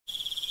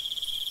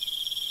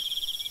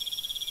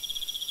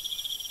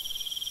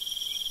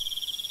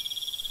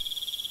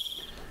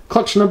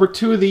Clutch number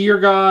 2 of the year,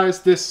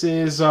 guys. This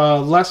is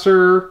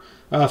lesser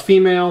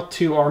female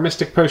to our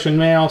Mystic Potion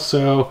male,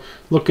 so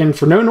looking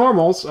for no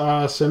normals.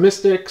 So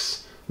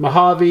Mystics,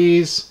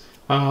 Mojaves,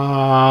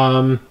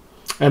 and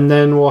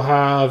then we'll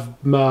have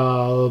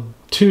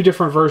 2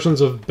 different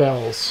versions of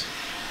BELs.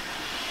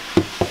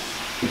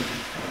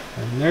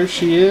 And there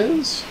she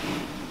is.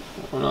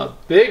 On a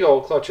big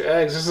old clutch of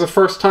eggs. This is a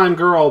first-time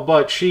girl,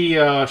 but she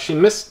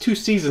missed 2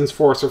 seasons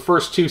for us, her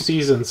first 2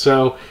 seasons.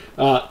 So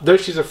though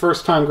she's a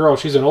first-time girl,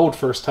 she's an old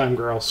first-time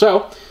girl.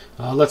 So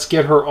let's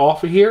get her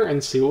off of here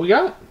and see what we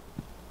got.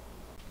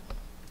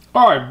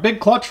 All right, big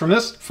clutch from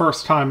this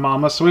first-time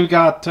mama. So we've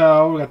got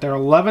there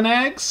 11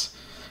 eggs,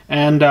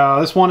 and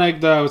this one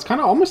egg though it's kind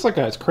of almost like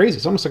it's crazy.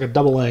 It's almost like a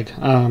double egg,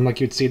 like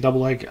you'd see a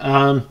double egg.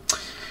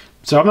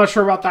 So I'm not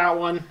sure about that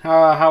one,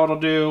 how it'll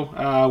do.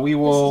 We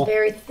will. This is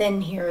very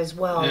thin here as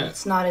well. Yeah.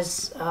 It's not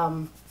as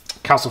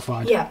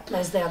calcified. Yeah,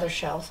 as the other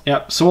shells.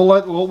 Yep. So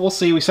we'll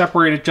see. We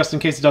separate it just in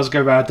case it does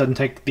go bad. It doesn't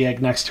take the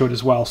egg next to it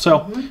as well.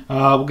 So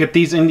we'll get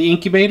these in the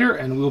incubator,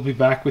 and we'll be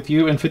back with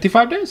you in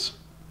 55 days.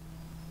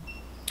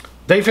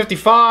 Day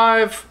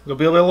 55. There'll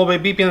be a little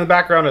bit beeping in the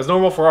background as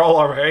normal for all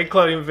our egg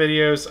cloning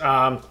videos.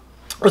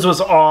 This was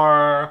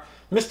our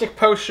Mystic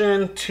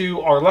Potion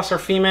to our lesser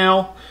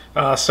female.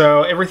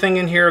 So everything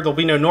in here, there'll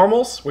be no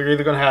normals. We're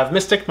either going to have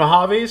Mystic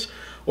Mojaves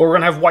or we're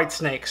going to have White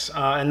Snakes.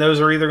 And those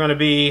are either going to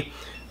be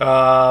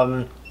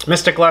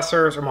Mystic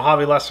Lessers or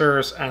Mojave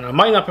Lessers. And I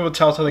might not be able to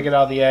tell until they get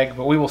out of the egg,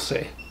 but we will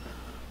see.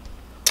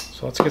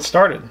 So let's get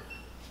started.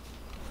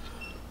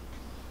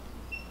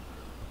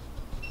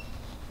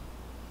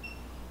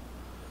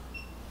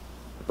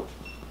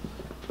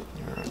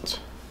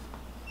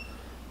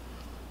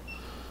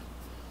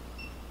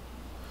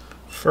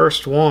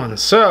 First one.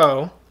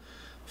 So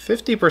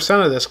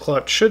 50% of this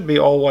clutch should be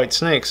all White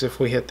Snakes if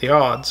we hit the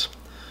odds.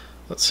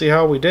 Let's see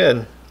how we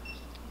did.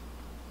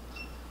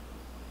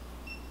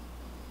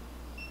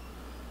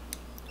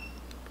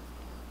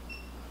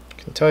 I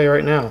can tell you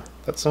right now,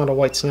 that's not a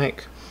White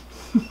Snake.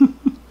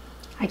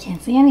 I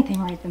can't see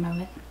anything right at the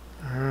moment.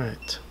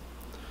 Alright.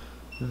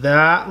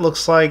 That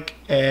looks like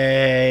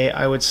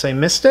I would say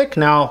Mystic.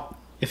 Now,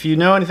 if you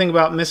know anything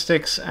about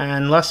Mystics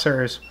and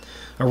Lessers,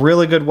 a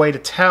really good way to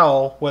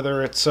tell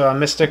whether it's a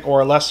Mystic or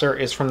a Lesser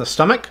is from the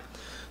stomach.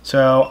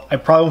 So I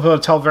probably won't be able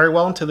to tell very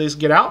well until these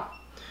get out.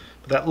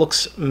 But that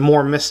looks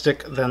more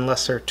Mystic than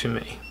Lesser to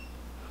me.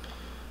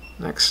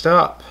 Next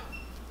up.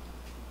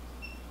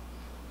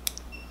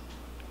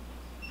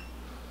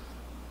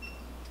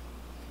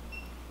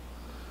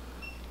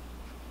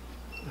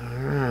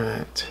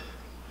 Alright.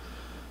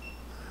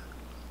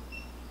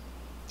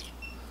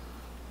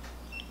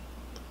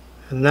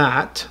 And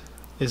that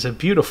is a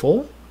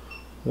beautiful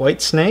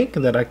White Snake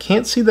that I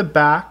can't see the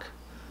back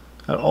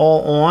at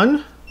all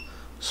on,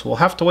 so we'll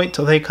have to wait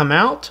till they come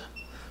out.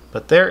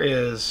 But there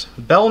is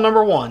BEL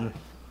number 1.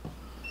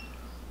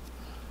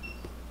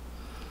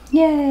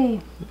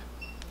 Yay!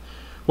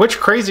 Which,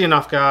 crazy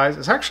enough, guys,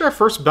 is actually our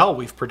first BEL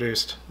we've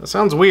produced. That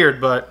sounds weird,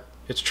 but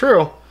it's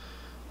true.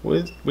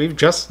 We've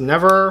just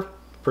never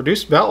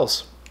produced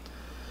BELs.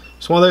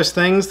 It's one of those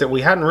things that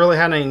we hadn't really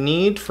had any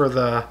need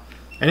for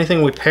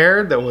anything we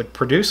paired that would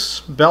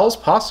produce BELs,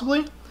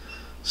 possibly.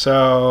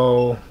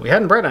 So we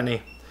hadn't bred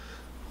any.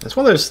 It's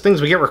one of those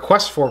things we get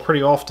requests for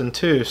pretty often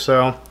too,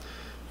 so I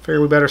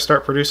figure we better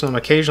start producing them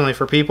occasionally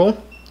for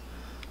people.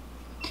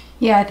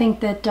 Yeah, I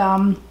think that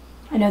I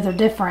know they're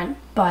different,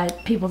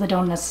 but people that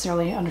don't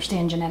necessarily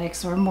understand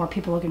genetics, or more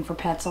people looking for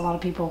pets, a lot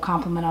of people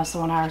compliment us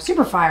on our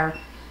Superfire.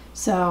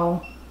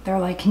 So they're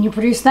like, can you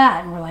produce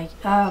that? And we're like,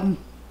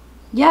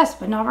 yes,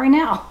 but not right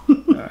now.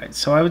 Alright,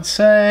 so I would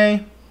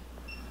say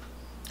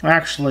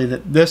actually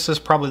that this is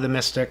probably the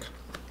Mystic.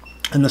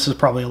 And this is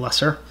probably a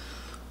Lesser.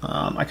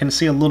 I can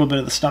see a little bit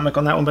of the stomach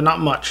on that one, but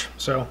not much.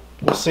 So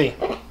we'll see.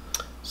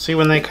 See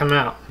when they come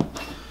out.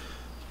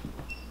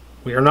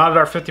 We are not at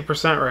our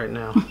 50% right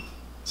now.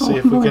 See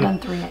if we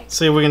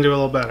can do a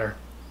little better.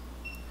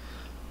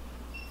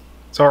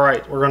 It's all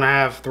right. We're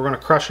gonna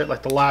crush it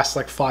like the last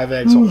 5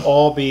 eggs will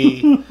all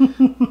be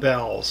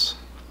BELs.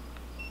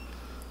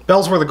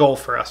 BELs were the goal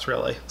for us,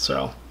 really.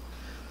 So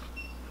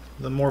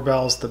the more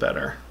BELs, the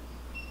better.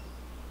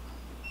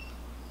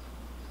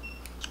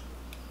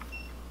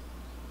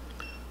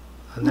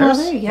 And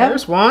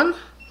there's one.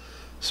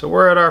 So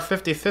we're at our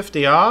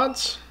 50-50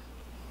 odds.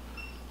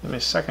 Give me a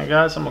second,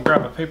 guys. I'm going to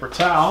grab a paper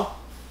towel.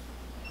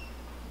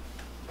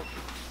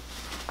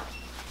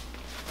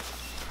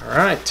 All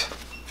right.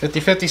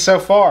 50-50 so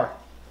far.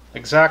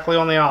 Exactly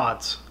on the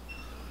odds.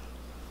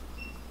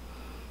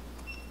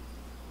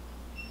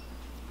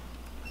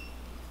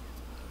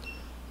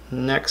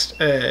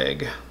 Next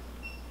egg.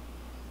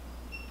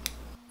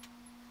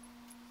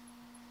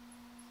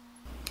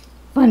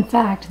 Fun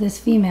fact, this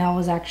female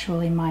was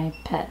actually my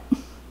pet.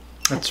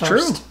 That's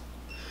true.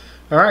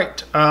 All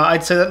right.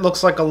 I'd say that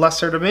looks like a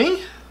Lesser to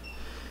me.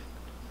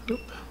 Oop,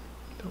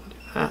 don't do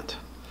that.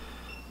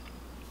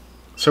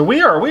 So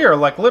we are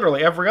like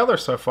literally every other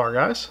so far,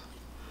 guys.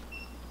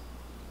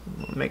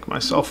 I'll make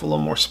myself a little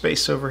more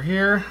space over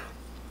here.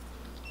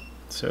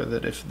 so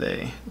that if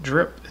they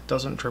drip, it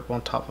doesn't drip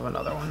on top of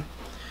another one.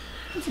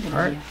 That's a good All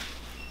idea. right.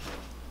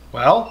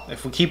 Well,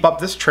 if we keep up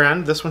this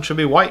trend, this one should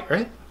be white,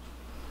 right?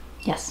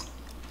 Yes.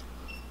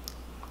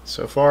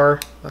 So far,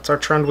 that's our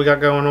trend we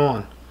got going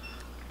on.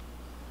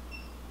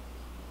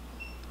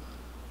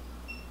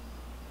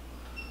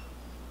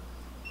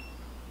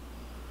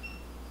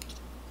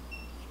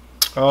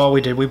 Oh,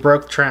 we did. We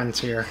broke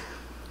trends here.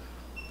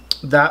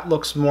 That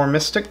looks more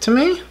mystic to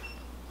me.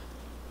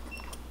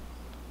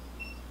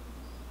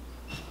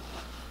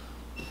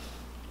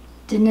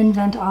 Didn't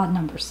invent odd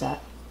number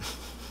set.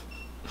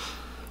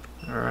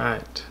 All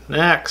right,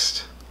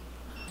 next.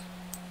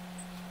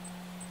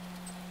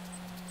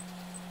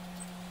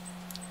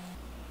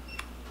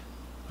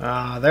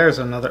 There's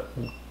another.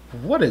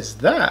 What is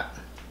that?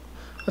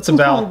 That's a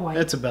bell.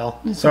 It's a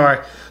bell. Sorry,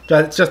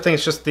 I just think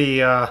it's just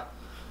the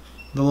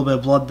little bit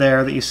of blood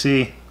there that you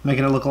see,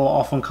 making it look a little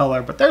off in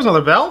color. But there's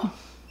another bell.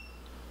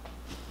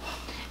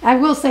 I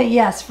will say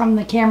yes, from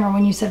the camera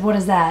when you said, what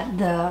is that?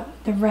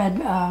 The red,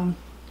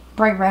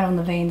 bright red on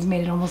the veins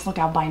made it almost look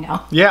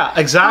albino. Yeah,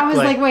 exactly. I was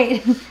like,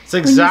 wait. It's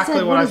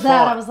exactly what I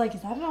thought. I was like,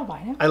 is that an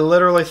albino? I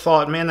literally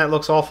thought, man, that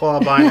looks awful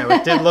albino.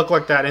 It did look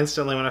like that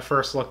instantly when I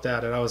first looked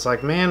at it. I was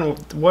like, man,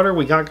 what are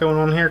we got going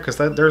on here? Because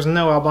there's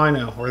no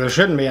albino, or there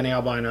shouldn't be any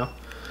albino.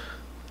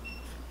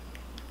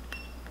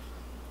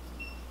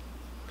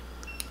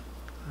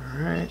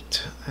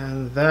 Alright,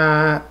 and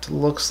that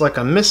looks like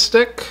a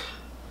mystic.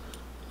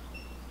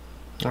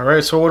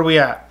 Alright, so what are we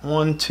at?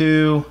 1,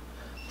 2,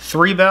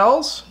 3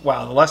 bells.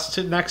 Wow,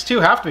 the next two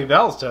have to be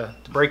bells to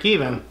break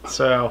even.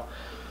 So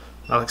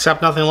I'll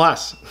accept nothing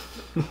less.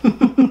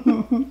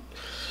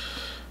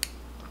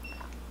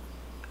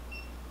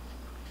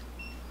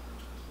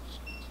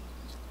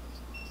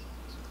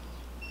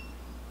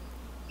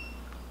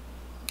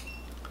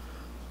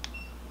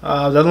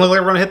 Doesn't look like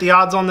we're going to hit the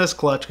odds on this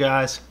clutch,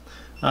 guys.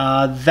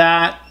 I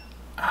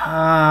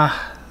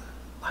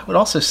would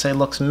also say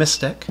looks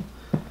mystic.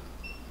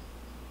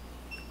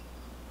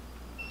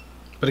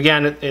 But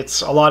again,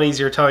 it's a lot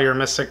easier to tell your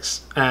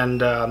mystics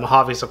and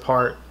Mojaves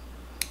apart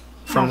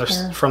from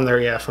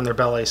their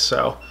bellies.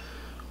 So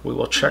we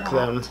will check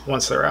them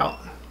once they're out.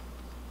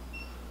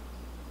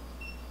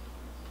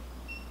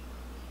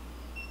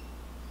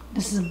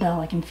 This is a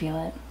bell. I can feel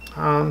it.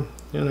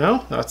 You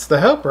know, that's the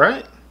hope,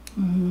 right?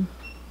 Mm-hmm.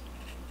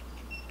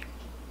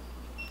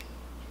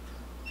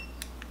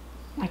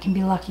 I can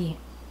be lucky.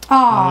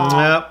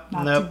 Oh, not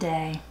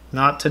today.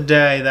 Not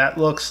today. That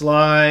looks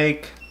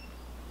like,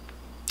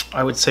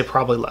 I would say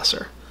probably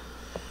lesser.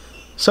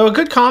 So a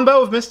good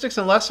combo of mystics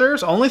and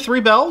lessers. Only 3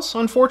 bells,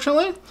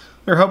 unfortunately.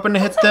 We're hoping to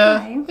hit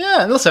the...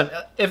 Yeah, listen,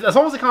 as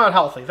long as they come out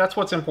healthy, that's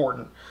what's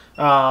important.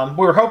 We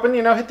were hoping,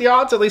 you know, hit the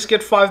odds, at least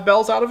get 5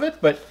 bells out of it.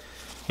 But,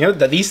 you know,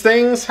 these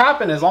things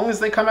happen. As long as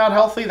they come out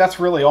healthy, that's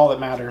really all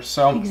that matters.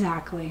 So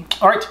exactly.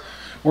 All right.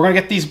 We're going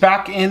to get these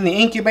back in the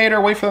incubator,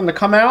 wait for them to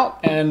come out,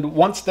 and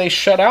once they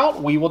shut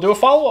out, we will do a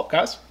follow-up,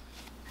 guys.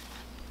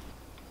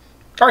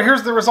 All right,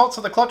 here's the results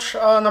of the clutch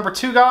number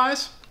 2,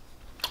 guys.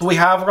 We're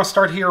going to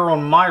start here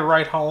on my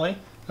right Holly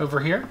over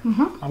here.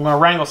 I'm going to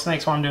wrangle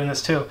snakes while I'm doing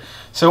this too.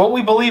 So what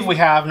we believe we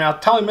have, now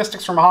telling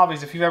mystics from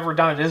Mojaves, if you've ever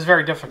done it, is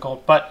very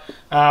difficult, but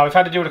we've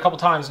had to do it a couple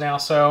times now.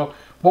 So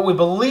what we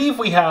believe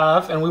we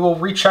have, and we will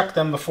recheck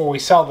them before we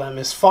sell them,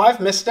 is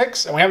 5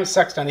 mystics, and we haven't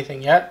sexed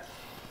anything yet.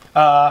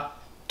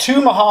 2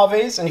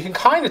 Mojaves, and you can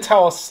kind of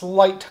tell a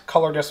slight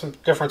color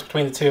difference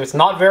between the two. It's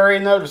not very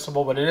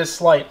noticeable, but it is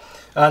slight.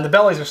 The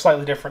bellies are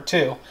slightly different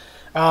too.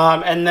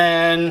 And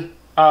then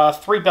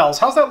 3 bells.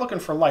 How's that looking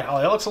for light,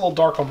 Holly? It looks a little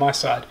dark on my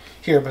side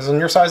here, but on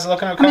your side is it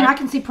looking okay? I mean, I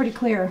can see pretty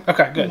clear.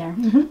 Okay, good.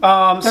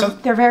 So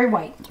they're very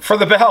white. For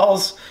the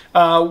bells,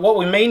 what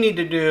we may need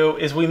to do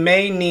is we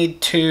may need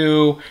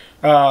to...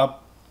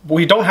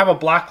 we don't have a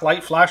black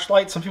light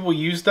flashlight. Some people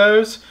use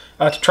those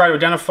to try to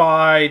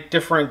identify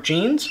different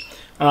genes.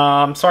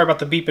 Sorry about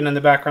the beeping in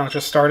the background that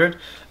just started.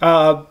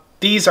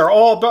 These are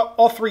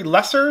all 3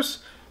 lessers,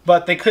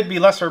 but they could be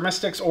lesser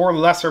mystics or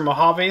lesser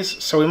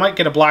Mojaves. So we might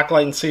get a black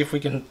light and see if we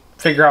can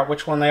figure out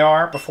which one they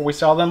are before we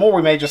sell them, or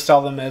we may just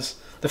sell them as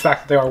the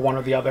fact that they are one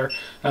or the other.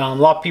 A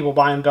lot of people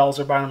buying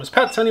bells are buying them as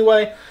pets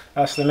anyway,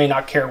 so they may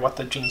not care what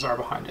the genes are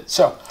behind it.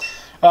 So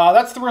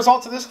that's the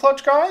results of this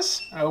clutch,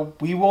 guys.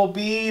 We will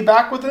be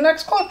back with the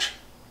next clutch.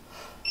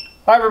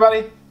 Bye,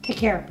 everybody. Take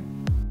care.